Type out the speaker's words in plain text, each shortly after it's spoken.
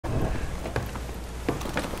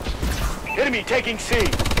Enemy taking C. We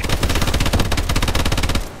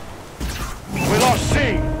lost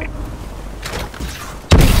C.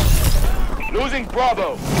 Losing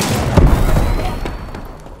Bravo.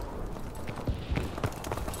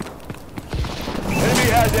 Enemy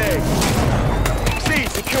has A. C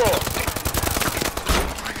secure.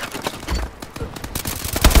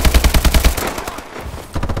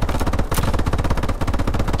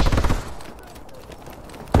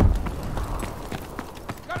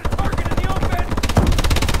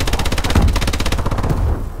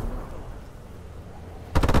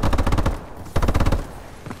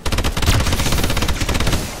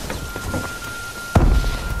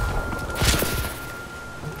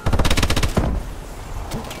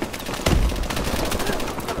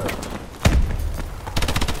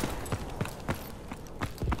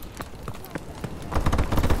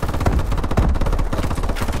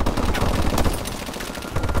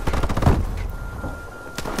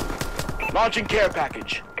 Launching care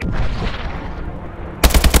package.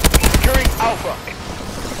 Securing Alpha.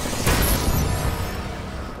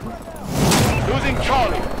 Losing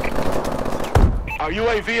Charlie. Our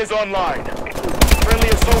UAV is online. Friendly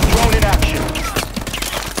assault drone in action.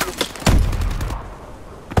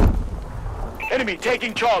 Enemy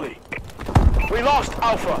taking Charlie. We lost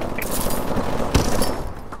Alpha.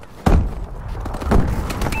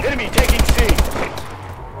 Enemy taking C.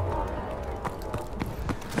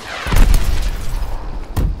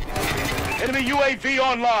 Enemy UAV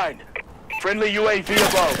online. Friendly UAV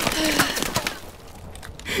above.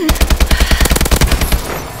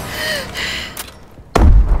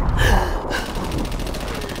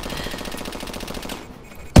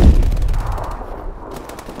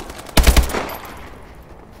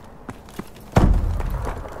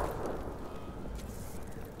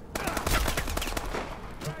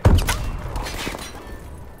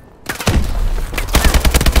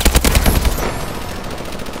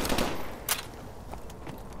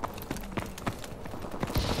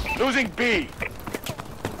 Losing B.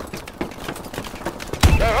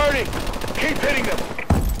 They're hurting. Keep hitting them.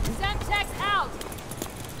 Semtex out.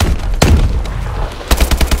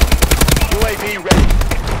 UAV ready.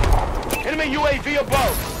 Enemy UAV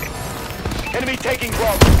above. Enemy taking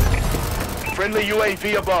Bravo. Friendly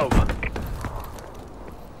UAV above.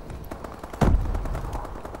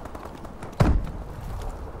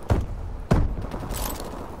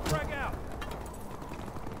 Frag out.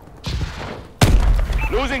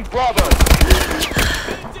 Losing Bravo.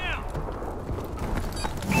 Down.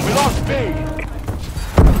 We lost B.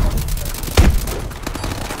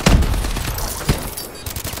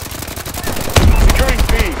 Securing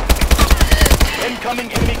B.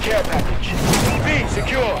 Incoming enemy care package. B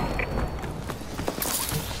secure.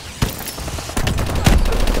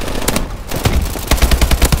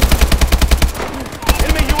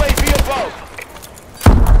 Enemy UAV above.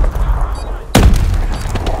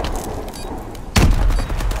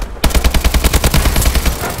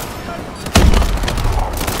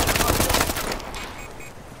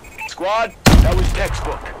 Squad, that was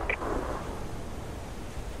textbook.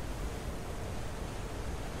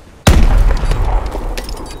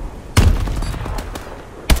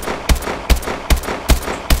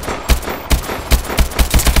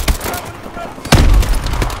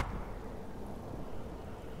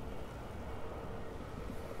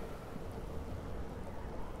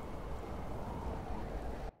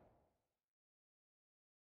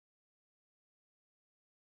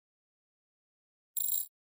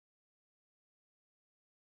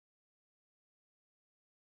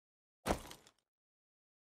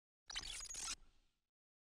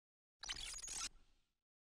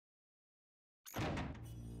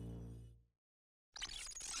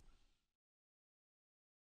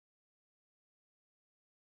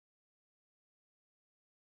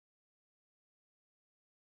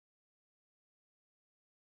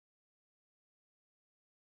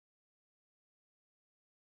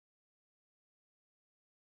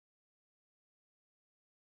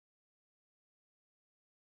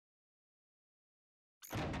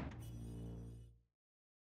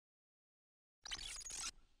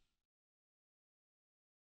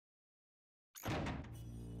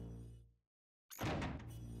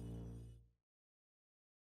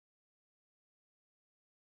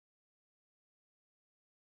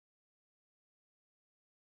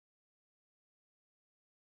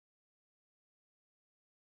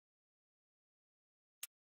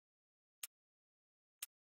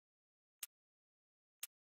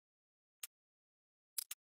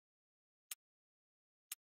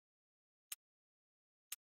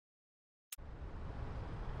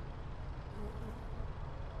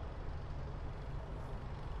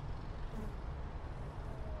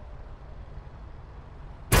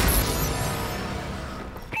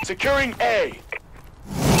 Securing A.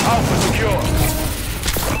 Alpha secure.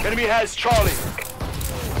 Enemy has Charlie.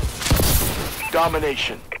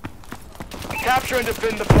 Domination. Capture and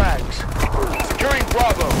defend the flags. Securing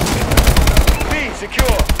Bravo. B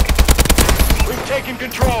secure. We've taken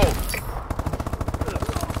control.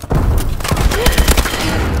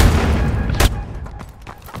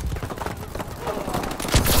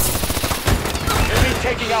 Enemy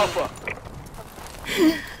taking Alpha.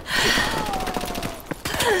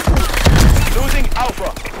 Losing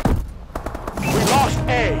Alpha. We lost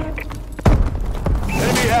A.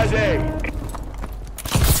 Enemy has A.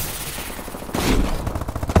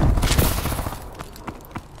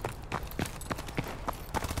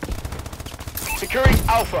 Securing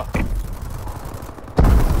Alpha.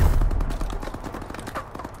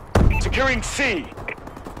 Securing C.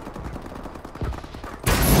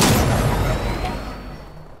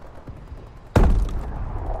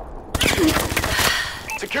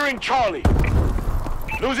 Securing Charlie.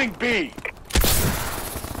 Losing B.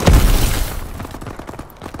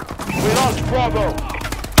 We lost Bravo.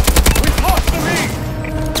 We've lost the lead.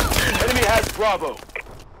 Enemy has Bravo.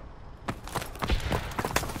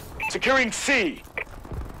 Securing C.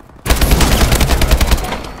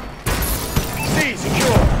 C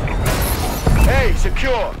secure. A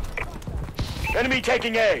secure. Enemy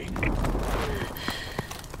taking A.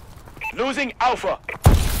 Losing Alpha.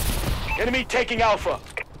 Enemy taking Alpha.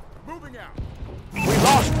 Moving out. We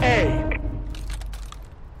lost A.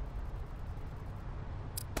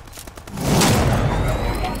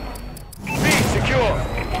 B secure.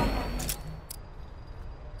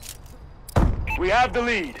 We have the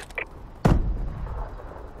lead.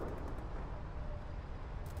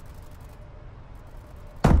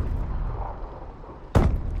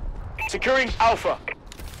 Securing Alpha.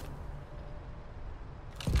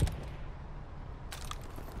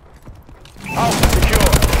 Alpha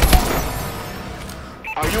secure.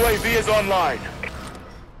 Our UAV is online.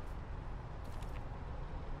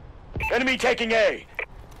 Enemy taking A.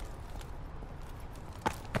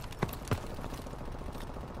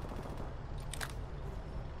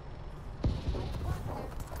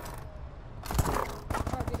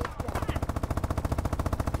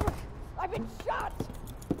 I've been shot!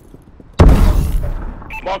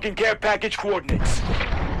 Marking care package coordinates.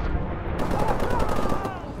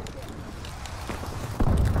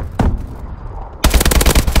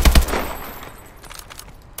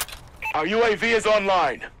 Our UAV is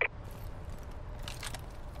online.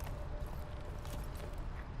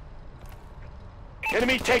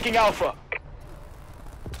 Enemy taking Alpha.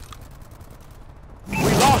 We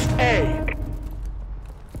lost A.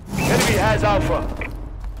 Enemy has Alpha.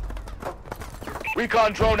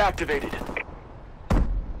 Recon drone activated.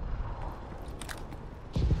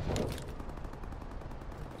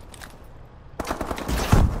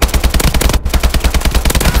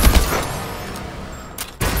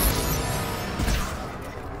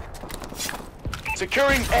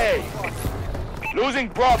 Securing A. Losing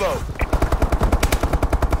Bravo.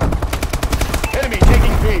 Enemy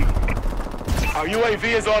taking B. Our UAV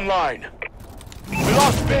is online. We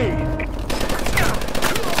lost B.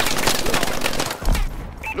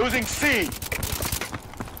 Losing C.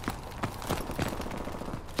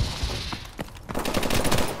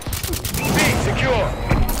 B secure.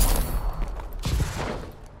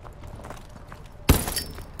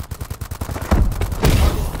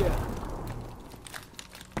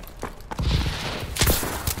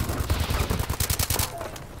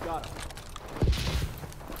 Got him.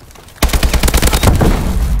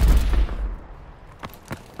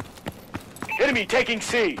 Enemy taking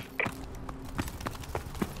C.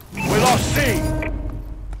 We lost C.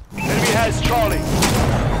 Enemy has Charlie.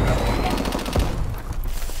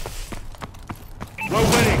 We're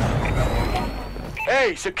winning.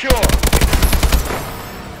 A secure.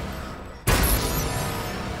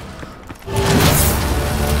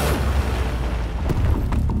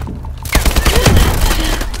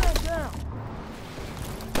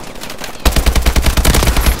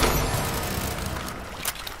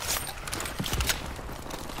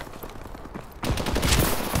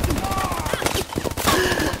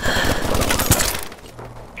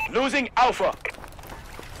 Losing Alpha.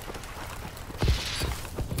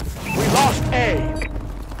 We lost A.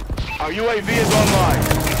 Our UAV is online.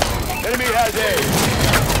 Enemy has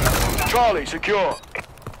A. Charlie secure.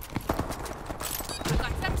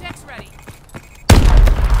 Got subjects ready.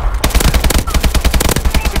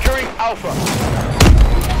 Securing Alpha.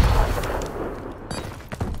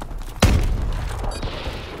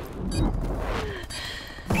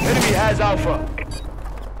 Enemy has Alpha.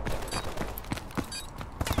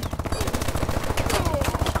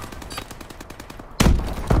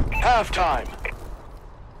 halftime.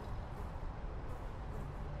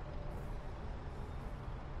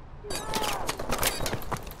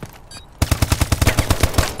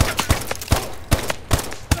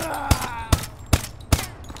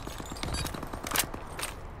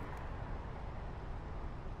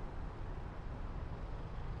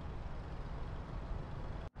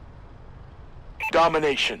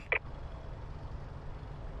 Domination.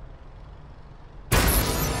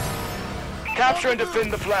 Capture and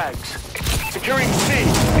defend the flags. Securing C.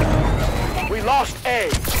 We lost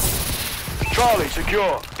A. Charlie,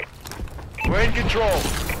 secure. We're in control.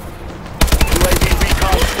 UAV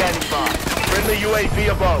recon standing by. Friendly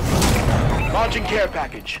UAV above. Launching care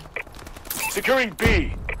package. Securing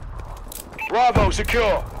B. Bravo,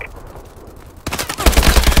 secure.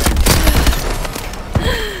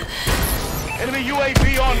 Enemy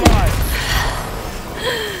UAV online.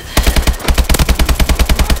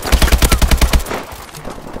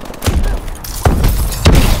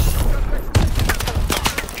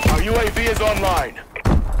 Our UAV is online.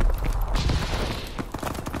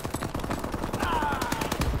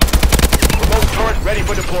 Remote turret ready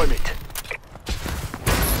for deployment.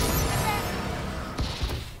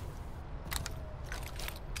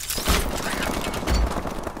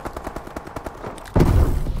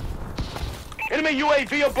 Enemy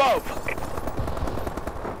UAV above.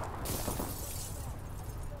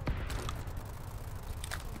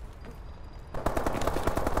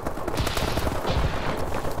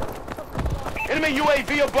 Enemy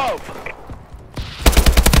UAV above.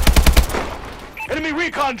 Enemy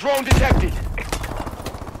recon drone detected.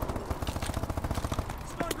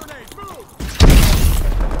 Stun grenade, move!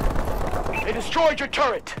 They destroyed your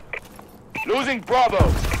turret. Losing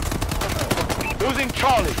Bravo. Losing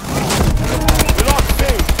Charlie. We lost B.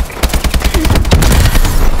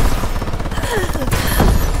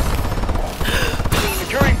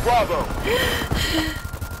 Securing Bravo.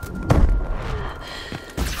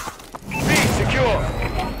 B secure.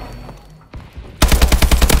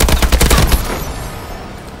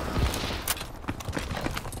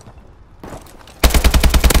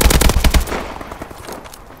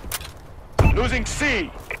 Losing C.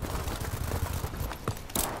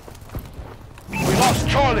 We lost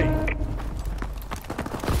Charlie.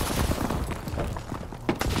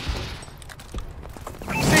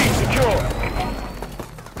 C secure.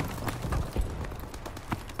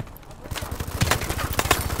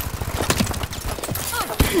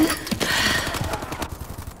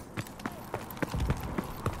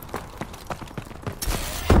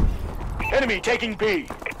 Enemy taking B.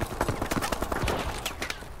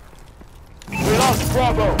 We lost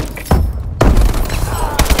Bravo.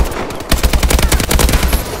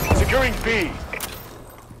 Securing B.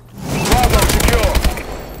 Bravo secure.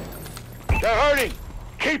 They're hurting.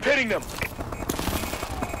 Keep hitting them.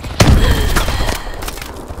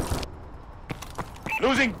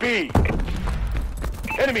 Losing B.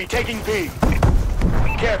 Enemy taking B.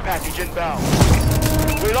 Care package inbound.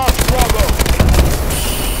 We lost Bravo.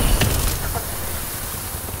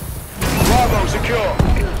 Bravo secure.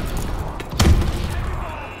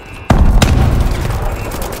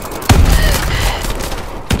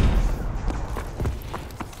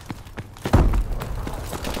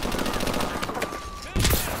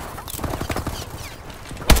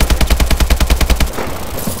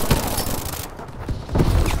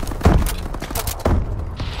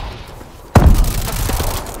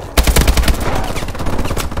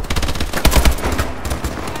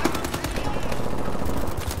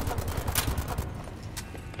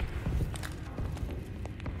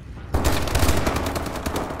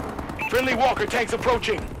 Friendly Walker tanks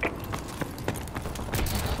approaching.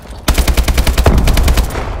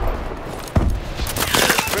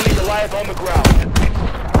 Friendly Goliath on the ground.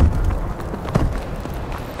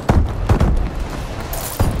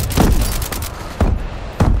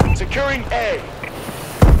 Securing A.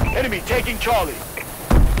 Enemy taking Charlie.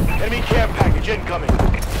 Enemy care package incoming.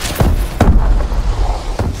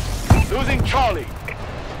 Losing Charlie.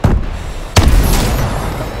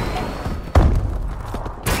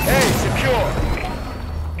 A secure.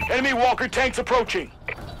 Enemy Walker tanks approaching.